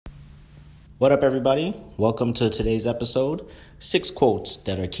What up, everybody? Welcome to today's episode, 6 quotes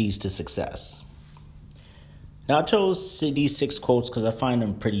that are keys to success. Now, I chose these 6 quotes because I find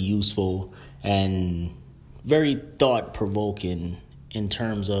them pretty useful and very thought-provoking in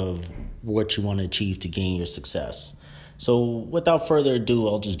terms of what you want to achieve to gain your success. So, without further ado,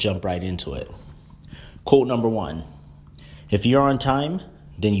 I'll just jump right into it. Quote number 1, if you're on time,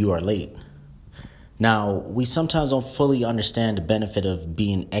 then you are late. Now, we sometimes don't fully understand the benefit of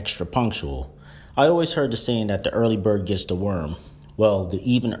being extra punctual. I always heard the saying that the early bird gets the worm. Well, the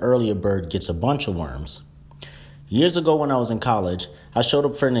even earlier bird gets a bunch of worms. Years ago when I was in college, I showed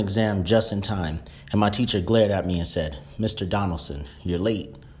up for an exam just in time, and my teacher glared at me and said, "Mr. Donaldson, you're late."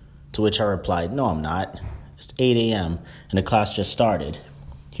 To which I replied, "No, I'm not. It's 8 a.m. and the class just started."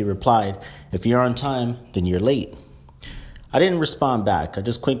 He replied, "If you're on time, then you're late." I didn't respond back. I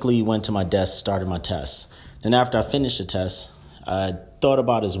just quickly went to my desk, started my test. Then after I finished the test, I thought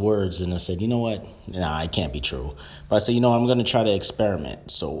about his words and I said, you know what? Nah, it can't be true. But I said, I'm going to try to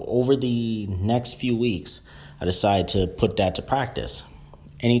experiment. So over the next few weeks, I decided to put that to practice.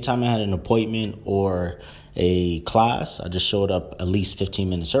 Anytime I had an appointment or a class, I just showed up at least 15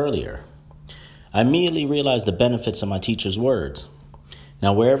 minutes earlier. I immediately realized the benefits of my teacher's words.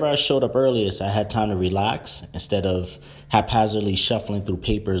 Now, wherever I showed up earliest, I had time to relax instead of haphazardly shuffling through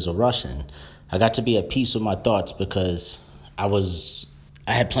papers or rushing. I got to be at peace with my thoughts because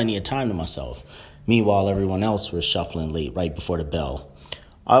I had plenty of time to myself. Meanwhile, everyone else was shuffling late right before the bell.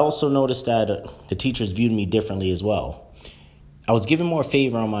 I also noticed that the teachers viewed me differently as well. I was given more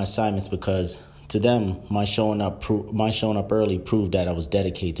favor on my assignments because to them, my showing up early proved that I was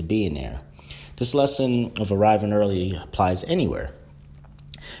dedicated to being there. This lesson of arriving early applies anywhere.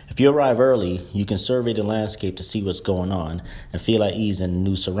 If you arrive early, you can survey the landscape to see what's going on and feel at ease in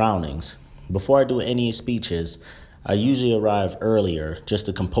new surroundings. Before I do any speeches, I usually arrive earlier just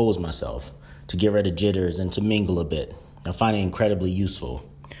to compose myself, to get rid of jitters and to mingle a bit. I find it incredibly useful.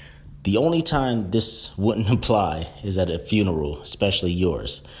 The only time this wouldn't apply is at a funeral, especially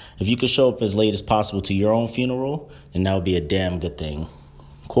yours. If you could show up as late as possible to your own funeral, then that would be a damn good thing.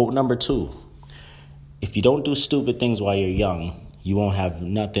 Quote number 2, if you don't do stupid things while you're young, you won't have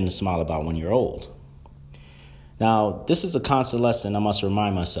nothing to smile about when you're old. Now, this is a constant lesson I must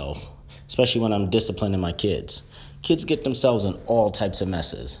remind myself, especially when I'm disciplining my kids. Kids get themselves in all types of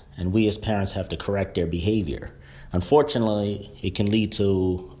messes, and we as parents have to correct their behavior. Unfortunately, it can lead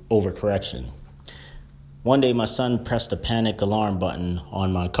to overcorrection. One day, my son pressed a panic alarm button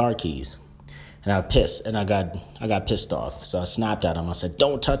on my car keys, and I got pissed off. So I snapped at him. I said,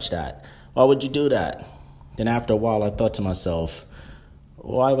 "Don't touch that. Why would you do that?" Then after a while, I thought to myself,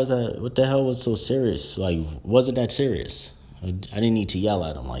 what the hell was so serious? Wasn't that serious? I didn't need to yell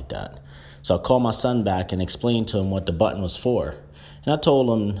at him like that. So I called my son back and explained to him what the button was for. And I told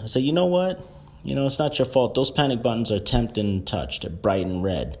him, I said, you know what? It's not your fault. Those panic buttons are tempting to touch. They're bright and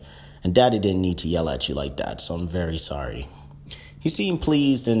red. And Daddy didn't need to yell at you like that, so I'm very sorry. He seemed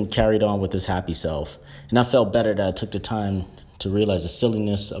pleased and carried on with his happy self. And I felt better that I took the time to realize the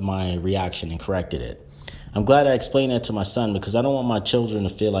silliness of my reaction and corrected it. I'm glad I explained that to my son because I don't want my children to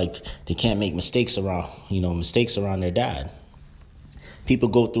feel like they can't make mistakes around their dad. People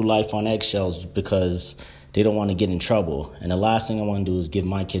go through life on eggshells because they don't want to get in trouble. And the last thing I want to do is give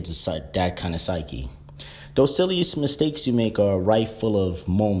my kids that kind of psyche. Those silliest mistakes you make are rife full of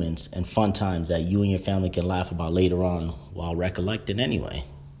moments and fun times that you and your family can laugh about later on while recollecting anyway.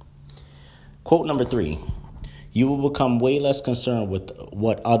 Quote number 3, you will become way less concerned with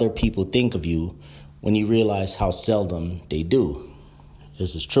what other people think of you when you realize how seldom they do.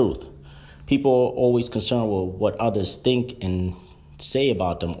 This is truth. People are always concerned with what others think and say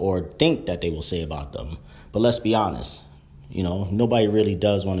about them or think that they will say about them. But let's be honest, nobody really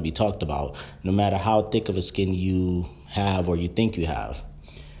does want to be talked about, no matter how thick of a skin you have or you think you have.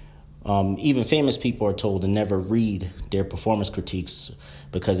 Even famous people are told to never read their performance critiques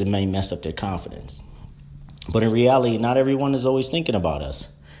because it may mess up their confidence. But in reality, not everyone is always thinking about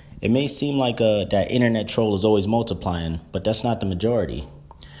us. It may seem like that internet troll is always multiplying, but that's not the majority.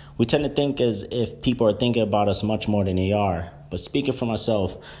 We tend to think as if people are thinking about us much more than they are. But speaking for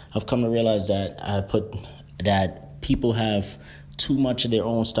myself, I've come to realize that people have too much of their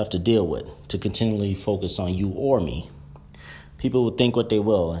own stuff to deal with to continually focus on you or me. People will think what they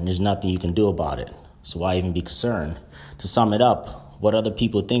will, and there's nothing you can do about it. So why even be concerned? To sum it up, what other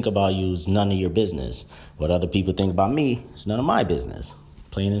people think about you is none of your business. What other people think about me is none of my business.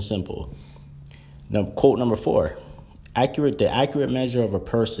 Plain and simple. Now, quote number 4. The accurate measure of a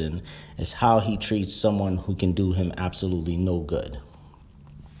person is how he treats someone who can do him absolutely no good.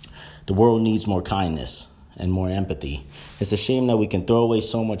 The world needs more kindness, and more empathy. It's a shame that we can throw away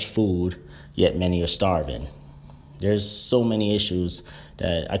so much food, yet many are starving. There's so many issues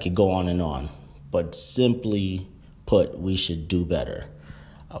that I could go on and on, but simply put, we should do better.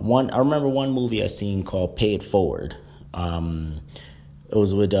 I remember one movie I seen called Pay It Forward. It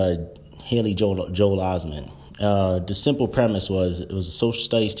was with Haley Joel Osment. The simple premise was it was a social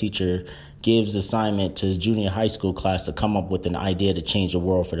studies teacher gives assignment to his junior high school class to come up with an idea to change the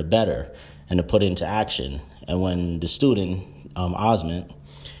world for the better and to put it into action. And when the student, Osment,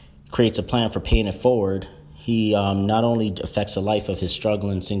 creates a plan for paying it forward, he not only affects the life of his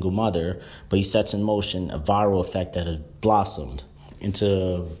struggling single mother, but he sets in motion a viral effect that has blossomed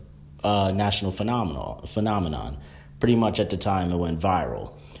into a national phenomenon. Pretty much at the time it went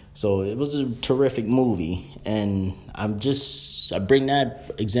viral. So it was a terrific movie, and I bring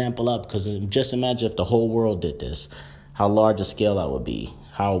that example up because just imagine if the whole world did this, how large a scale that would be,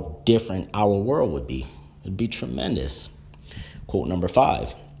 how different our world would be. It'd be tremendous. Quote number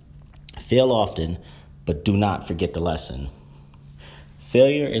 5, fail often, but do not forget the lesson.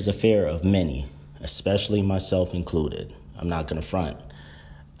 Failure is a fear of many, especially myself included. I'm not going to front.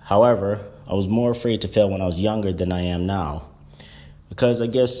 However, I was more afraid to fail when I was younger than I am now. Because I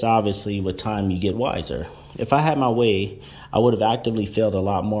guess, obviously, with time, you get wiser. If I had my way, I would have actively failed a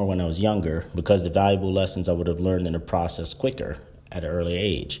lot more when I was younger because the valuable lessons I would have learned in the process quicker at an early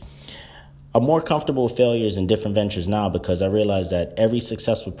age. I'm more comfortable with failures in different ventures now because I realize that every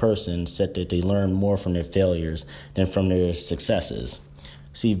successful person said that they learn more from their failures than from their successes.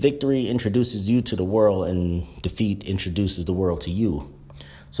 See, victory introduces you to the world and defeat introduces the world to you.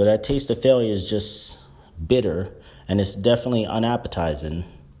 So that taste of failure is just bitter, and it's definitely unappetizing,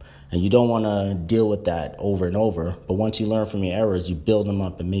 and you don't want to deal with that over and over. But once you learn from your errors, you build them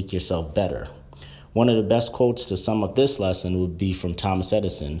up and make yourself better. One of the best quotes to sum up this lesson would be from Thomas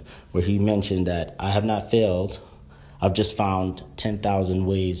Edison, where he mentioned that I have not failed, I've just found 10,000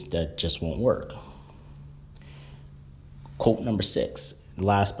 ways that just won't work. Quote number 6,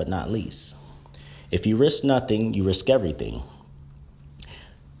 last but not least, if you risk nothing, you risk everything.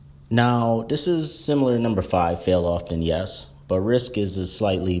 Now, this is similar to number 5, fail often, yes, but risk is a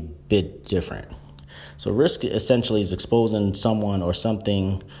slightly bit different. So risk essentially is exposing someone or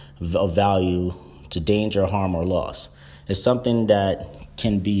something of value to danger, harm, or loss. It's something that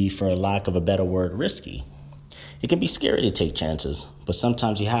can be, for a lack of a better word, risky. It can be scary to take chances, but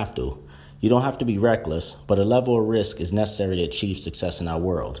sometimes you have to. You don't have to be reckless, but a level of risk is necessary to achieve success in our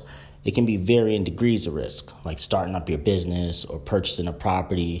world. It can be varying degrees of risk, like starting up your business or purchasing a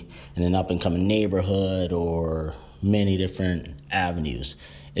property in an up-and-coming neighborhood or many different avenues.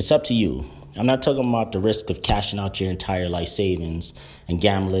 It's up to you. I'm not talking about the risk of cashing out your entire life savings and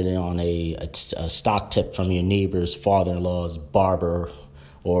gambling it on a stock tip from your neighbor's father-in-law's barber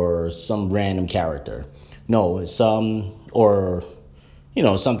or some random character. No, it's or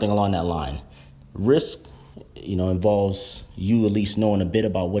something along that line. Risk involves you at least knowing a bit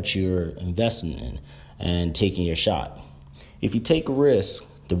about what you're investing in and taking your shot. If you take a risk,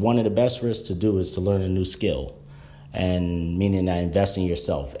 one of the best risks to do is to learn a new skill, and meaning that invest in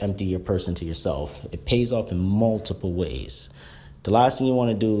yourself, empty your purse into yourself. It pays off in multiple ways. The last thing you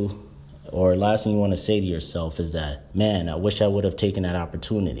want to do or last thing you want to say to yourself is that, man, I wish I would have taken that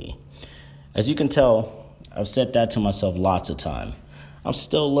opportunity. As you can tell, I've said that to myself lots of time. I'm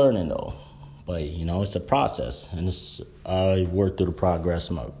still learning though. But, it's a process, and I work through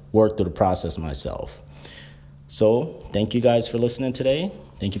the process myself. So thank you guys for listening today.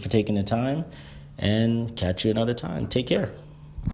 Thank you for taking the time, and catch you another time. Take care.